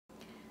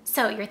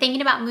So you're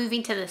thinking about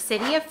moving to the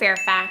city of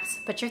Fairfax,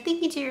 but you're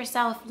thinking to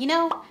yourself,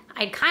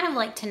 I'd kind of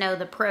like to know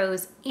the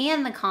pros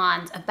and the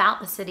cons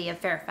about the city of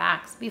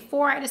Fairfax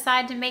before I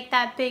decide to make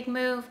that big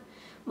move.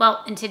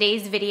 Well, in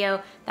today's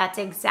video, that's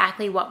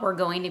exactly what we're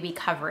going to be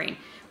covering.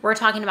 We're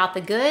talking about the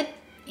good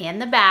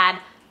and the bad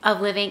of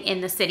living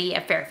in the city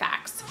of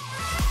Fairfax.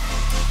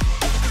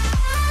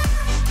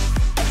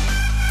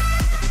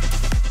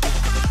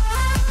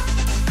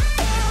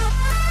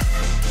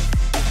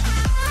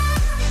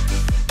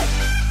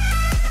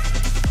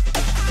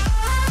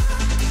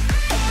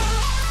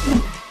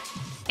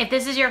 If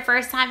this is your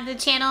first time to the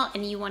channel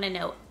and you want to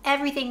know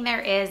everything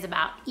there is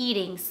about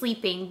eating,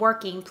 sleeping,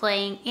 working,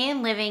 playing,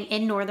 and living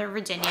in Northern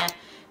Virginia,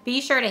 be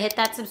sure to hit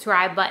that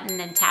subscribe button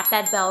and tap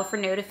that bell for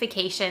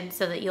notifications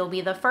so that you'll be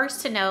the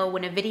first to know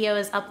when a video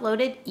is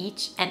uploaded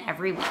each and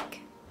every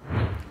week.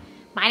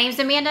 My name's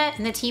Amanda,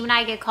 and the team and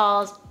I get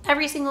calls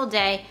every single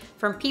day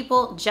from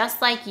people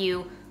just like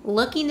you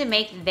looking to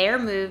make their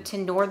move to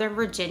Northern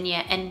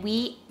Virginia, and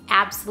we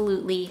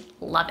absolutely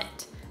love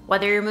it.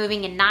 Whether you're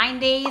moving in 9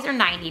 days or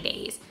 90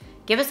 days,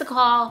 give us a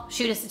call,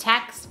 shoot us a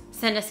text,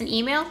 send us an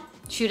email,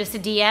 shoot us a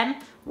DM,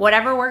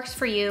 whatever works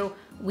for you.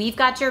 We've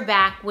got your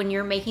back when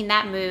you're making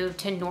that move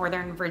to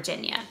Northern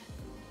Virginia.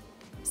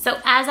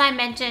 So as I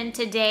mentioned,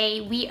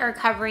 today we are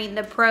covering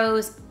the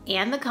pros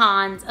and the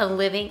cons of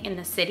living in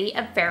the city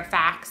of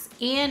Fairfax,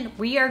 and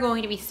we are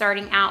going to be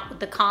starting out with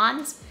the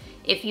cons.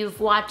 If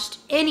you've watched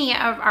any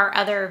of our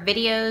other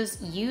videos,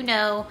 you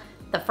know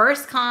the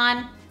first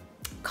con,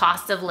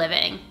 cost of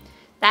living.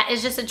 That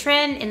is just a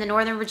trend in the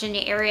Northern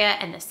Virginia area,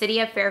 and the city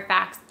of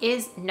Fairfax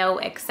is no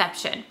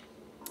exception.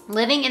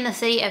 Living in the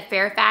city of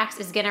Fairfax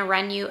is gonna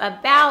run you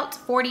about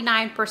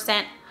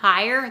 49%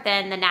 higher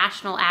than the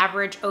national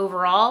average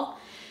overall,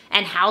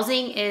 and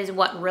housing is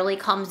what really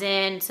comes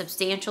in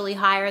substantially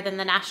higher than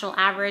the national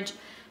average.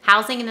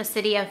 Housing in the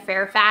city of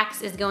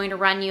Fairfax is going to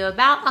run you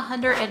about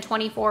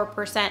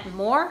 124%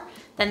 more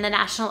than the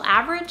national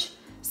average.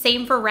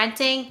 Same for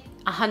renting,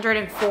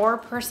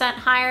 104%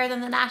 higher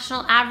than the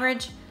national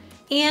average.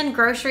 And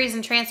groceries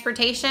and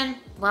transportation,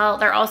 well,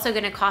 they're also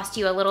gonna cost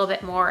you a little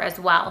bit more as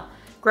well.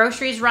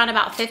 Groceries run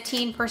about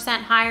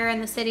 15% higher in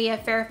the city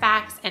of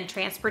Fairfax, and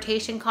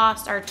transportation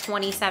costs are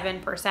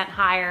 27%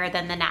 higher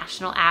than the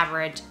national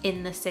average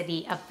in the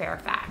city of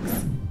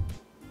Fairfax.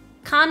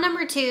 Con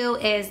number 2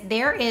 is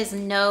there is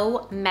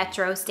no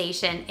metro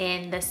station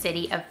in the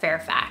city of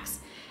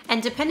Fairfax.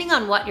 And depending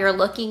on what you're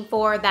looking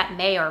for, that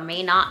may or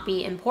may not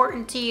be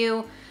important to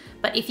you.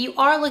 But if you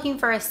are looking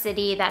for a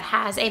city that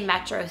has a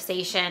metro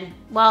station,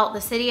 well,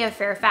 the city of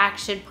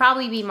Fairfax should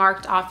probably be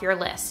marked off your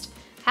list.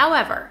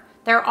 However,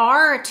 there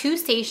are 2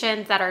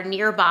 stations that are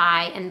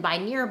nearby, and by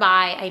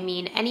nearby, I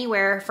mean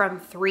anywhere from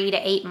 3 to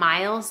 8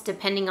 miles,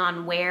 depending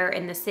on where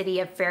in the city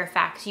of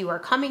Fairfax you are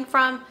coming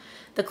from.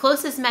 The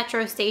closest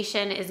metro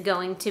station is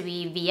going to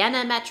be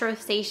Vienna Metro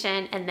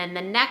Station, and then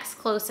the next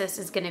closest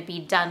is going to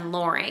be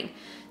Dunloring.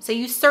 So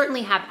you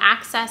certainly have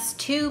access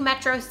to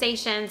metro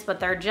stations, but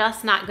they're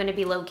just not going to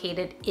be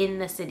located in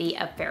the city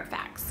of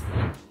Fairfax.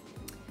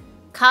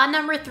 Con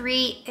number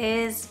 3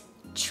 is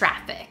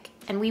traffic.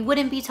 And we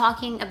wouldn't be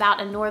talking about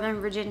a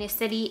Northern Virginia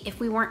city if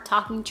we weren't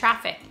talking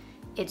traffic.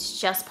 It's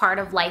just part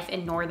of life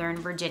in Northern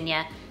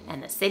Virginia,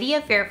 and the city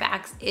of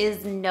Fairfax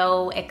is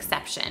no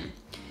exception.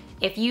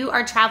 If you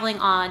are traveling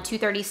on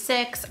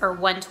 236 or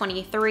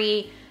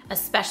 123,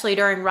 especially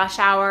during rush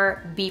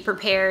hour, be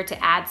prepared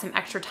to add some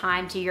extra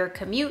time to your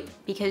commute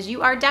because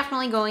you are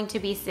definitely going to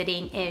be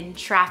sitting in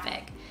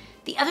traffic.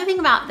 The other thing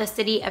about the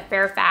city of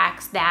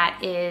Fairfax that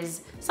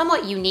is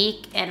somewhat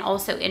unique and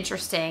also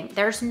interesting,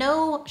 there's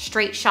no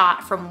straight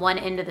shot from one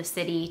end of the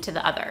city to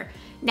the other.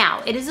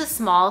 Now, it is a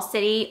small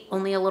city,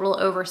 only a little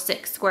over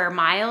 6 square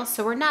miles,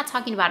 so we're not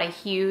talking about a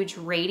huge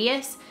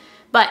radius,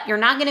 but you're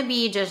not gonna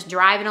be just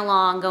driving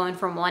along going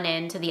from one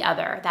end to the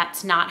other.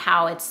 That's not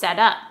how it's set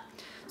up.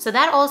 So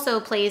that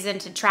also plays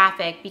into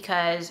traffic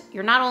because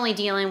you're not only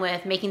dealing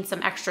with making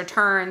some extra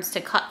turns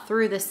to cut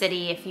through the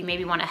city if you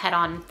maybe want to head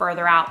on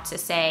further out to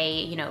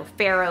say,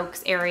 Fair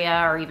Oaks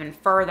area, or even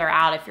further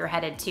out if you're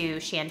headed to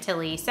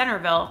Chantilly,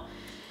 Centerville.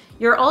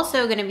 You're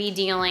also going to be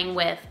dealing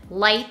with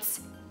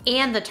lights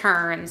and the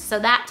turns, so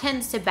that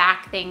tends to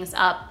back things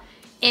up.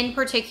 In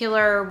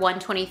particular,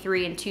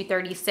 123 and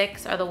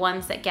 236 are the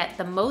ones that get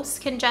the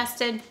most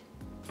congested,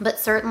 but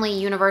certainly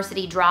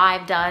University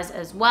Drive does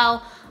as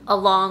well,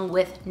 along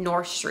with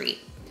North Street.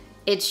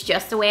 It's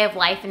just a way of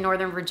life in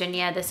Northern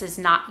Virginia. This is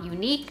not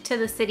unique to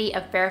the city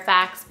of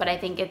Fairfax, but I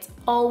think it's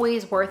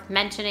always worth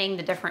mentioning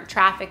the different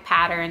traffic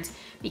patterns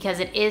because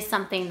it is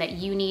something that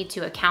you need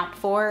to account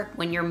for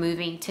when you're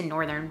moving to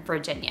Northern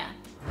Virginia.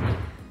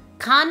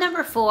 Con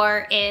number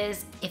 4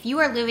 is if you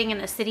are living in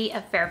the city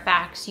of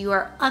Fairfax, you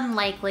are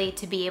unlikely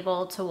to be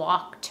able to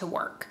walk to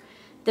work.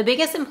 The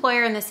biggest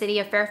employer in the city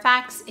of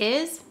Fairfax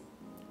is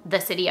the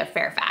city of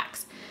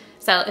Fairfax.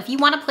 So if you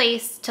want a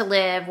place to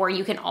live where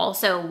you can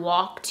also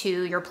walk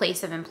to your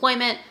place of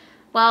employment,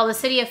 well, the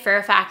city of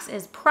Fairfax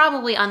is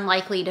probably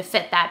unlikely to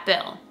fit that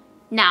bill.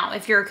 Now,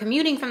 if you're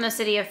commuting from the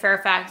city of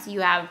Fairfax,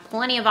 you have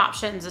plenty of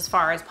options as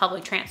far as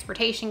public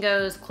transportation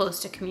goes,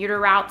 close to commuter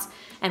routes,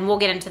 and we'll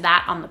get into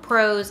that on the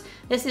pros.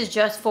 This is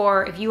just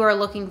for if you are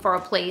looking for a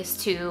place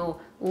to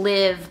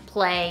live,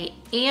 play,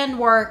 and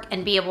work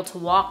and be able to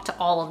walk to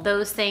all of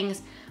those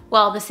things.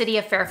 Well, the city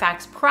of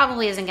Fairfax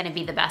probably isn't going to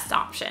be the best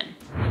option.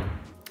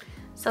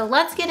 So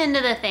let's get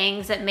into the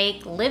things that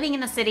make living in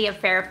the city of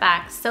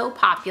Fairfax so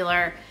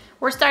popular.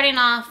 We're starting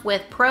off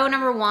with pro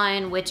number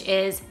one, which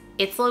is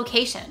its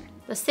location.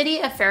 The city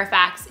of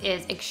Fairfax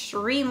is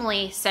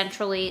extremely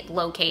centrally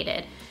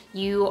located.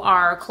 You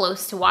are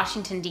close to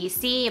Washington,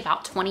 D.C.,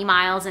 about 20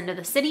 miles into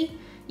the city.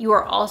 You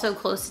are also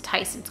close to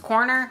Tyson's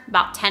Corner,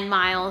 about 10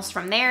 miles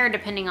from there,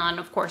 depending on,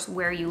 of course,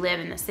 where you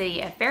live in the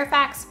city of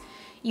Fairfax.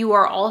 You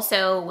are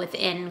also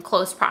within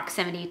close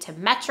proximity to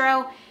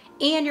Metro,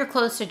 and you're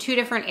close to two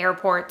different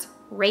airports,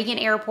 Reagan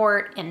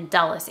Airport and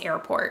Dulles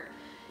Airport.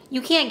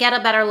 You can't get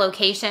a better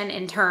location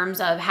in terms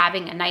of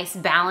having a nice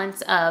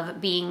balance of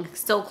being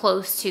still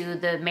close to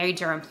the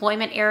major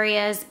employment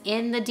areas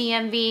in the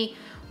DMV,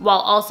 while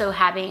also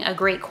having a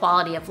great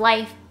quality of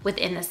life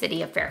within the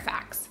city of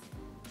Fairfax.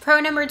 Pro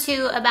number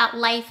two about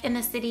life in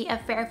the city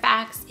of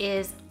Fairfax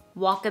is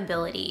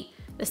walkability.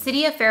 The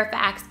city of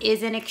Fairfax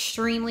is an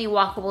extremely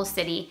walkable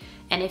city,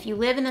 and if you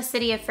live in the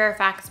city of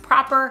Fairfax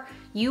proper,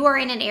 you are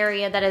in an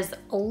area that is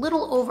a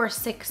little over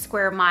 6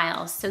 square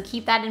miles. So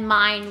keep that in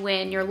mind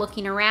when you're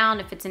looking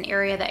around if it's an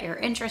area that you're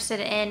interested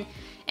in,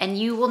 and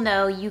you will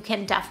know you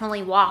can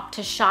definitely walk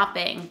to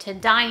shopping, to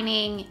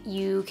dining,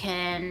 you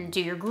can do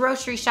your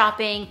grocery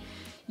shopping.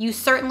 You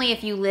certainly,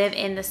 if you live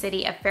in the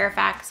city of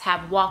Fairfax,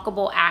 have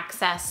walkable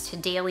access to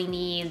daily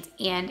needs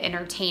and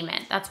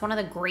entertainment. That's one of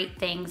the great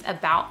things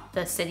about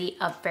the city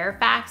of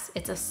Fairfax.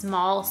 It's a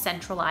small,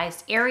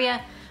 centralized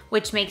area,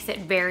 which makes it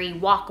very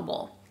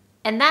walkable.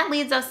 And that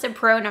leads us to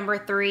pro number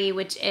three,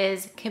 which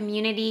is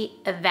community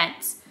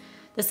events.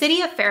 The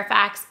city of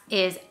Fairfax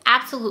is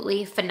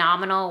absolutely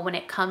phenomenal when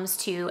it comes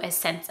to a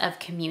sense of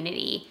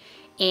community.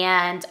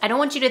 And I don't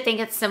want you to think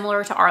it's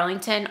similar to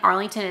Arlington.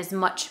 Arlington is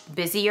much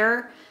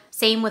busier.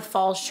 Same with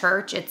Falls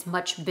Church, it's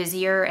much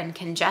busier and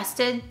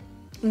congested.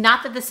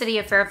 Not that the city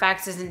of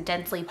Fairfax isn't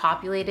densely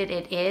populated,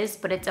 it is,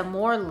 but it's a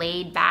more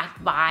laid back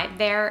vibe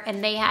there,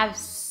 and they have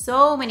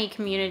so many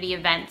community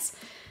events.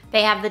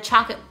 They have the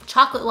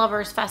Chocolate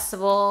Lovers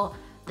Festival,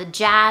 the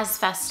Jazz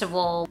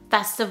Festival,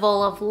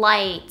 Festival of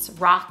Lights,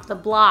 Rock the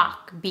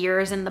Block,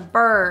 Beers in the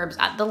Burbs,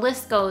 the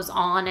list goes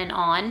on.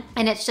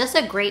 And it's just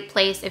a great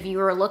place if you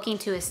are looking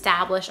to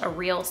establish a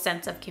real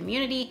sense of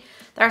community.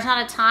 There's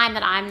not a time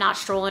that I'm not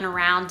strolling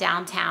around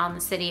downtown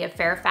the city of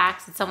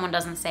Fairfax and someone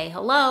doesn't say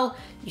hello,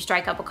 you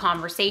strike up a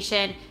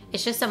conversation.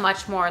 It's just a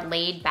much more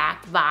laid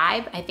back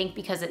vibe, I think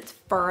because it's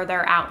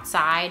further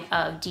outside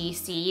of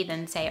DC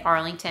than say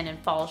Arlington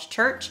and Falls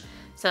Church.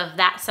 So if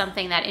that's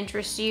something that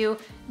interests you,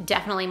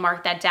 definitely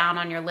mark that down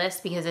on your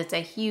list because it's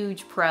a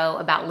huge pro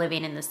about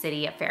living in the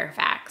city of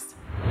Fairfax.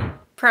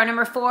 Pro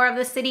number four of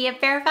the city of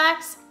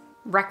Fairfax,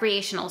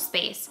 recreational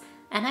space.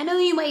 And I know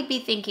you might be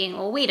thinking,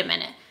 well, wait a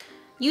minute.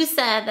 You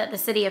said that the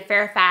city of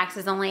Fairfax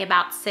is only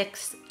about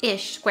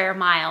 6-ish square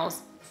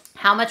miles.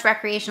 How much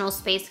recreational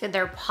space could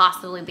there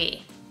possibly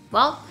be?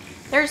 Well,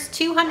 there's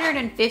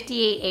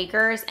 258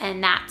 acres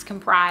and that's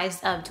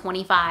comprised of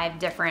 25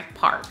 different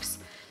parks.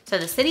 So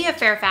the city of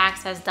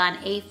Fairfax has done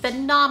a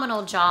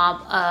phenomenal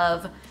job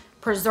of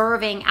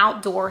preserving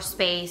outdoor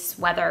space,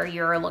 whether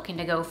you're looking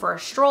to go for a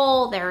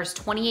stroll, there's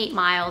 28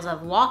 miles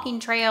of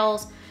walking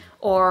trails,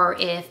 or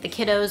if the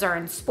kiddos are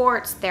in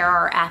sports, there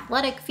are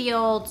athletic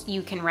fields,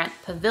 you can rent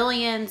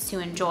pavilions to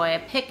enjoy a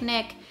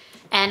picnic,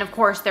 and of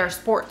course there are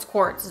sports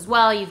courts as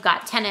well. You've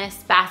got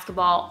tennis,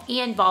 basketball,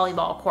 and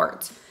volleyball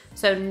courts.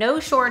 So no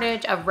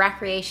shortage of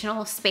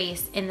recreational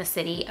space in the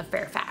city of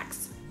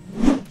Fairfax.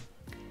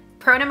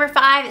 Pro number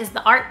five is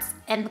the arts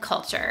and the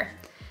culture.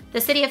 The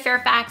city of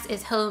Fairfax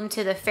is home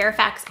to the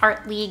Fairfax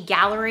Art League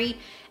Gallery,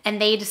 and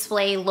they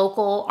display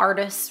local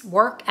artists'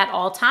 work at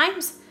all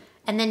times.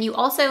 And then you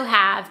also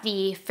have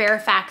the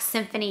Fairfax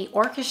Symphony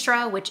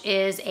Orchestra, which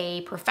is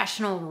a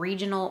professional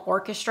regional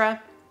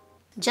orchestra.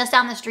 Just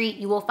down the street,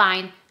 you will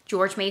find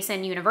George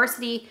Mason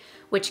University,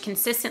 which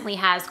consistently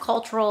has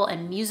cultural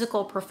and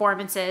musical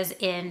performances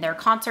in their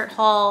concert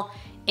hall,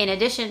 in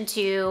addition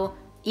to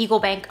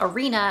Eagle Bank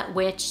Arena,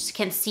 which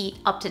can seat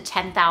up to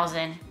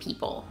 10,000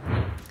 people.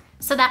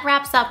 So that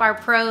wraps up our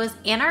pros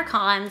and our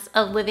cons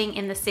of living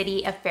in the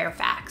city of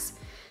Fairfax.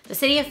 The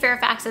city of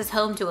Fairfax is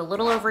home to a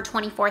little over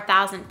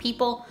 24,000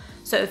 people.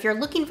 So if you're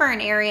looking for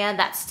an area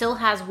that still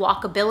has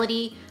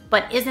walkability,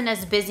 but isn't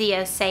as busy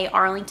as say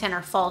Arlington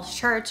or Falls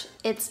Church,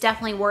 it's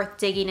definitely worth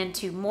digging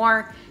into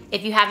more.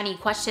 If you have any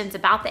questions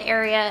about the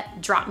area,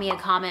 drop me a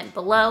comment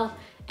below.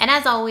 And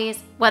as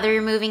always, whether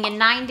you're moving in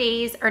 9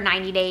 days or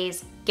 90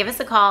 days, give us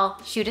a call,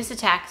 shoot us a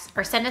text,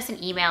 or send us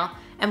an email,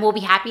 and we'll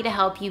be happy to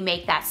help you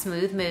make that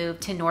smooth move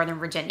to Northern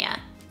Virginia.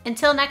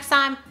 Until next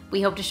time,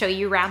 we hope to show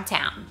you around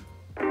town.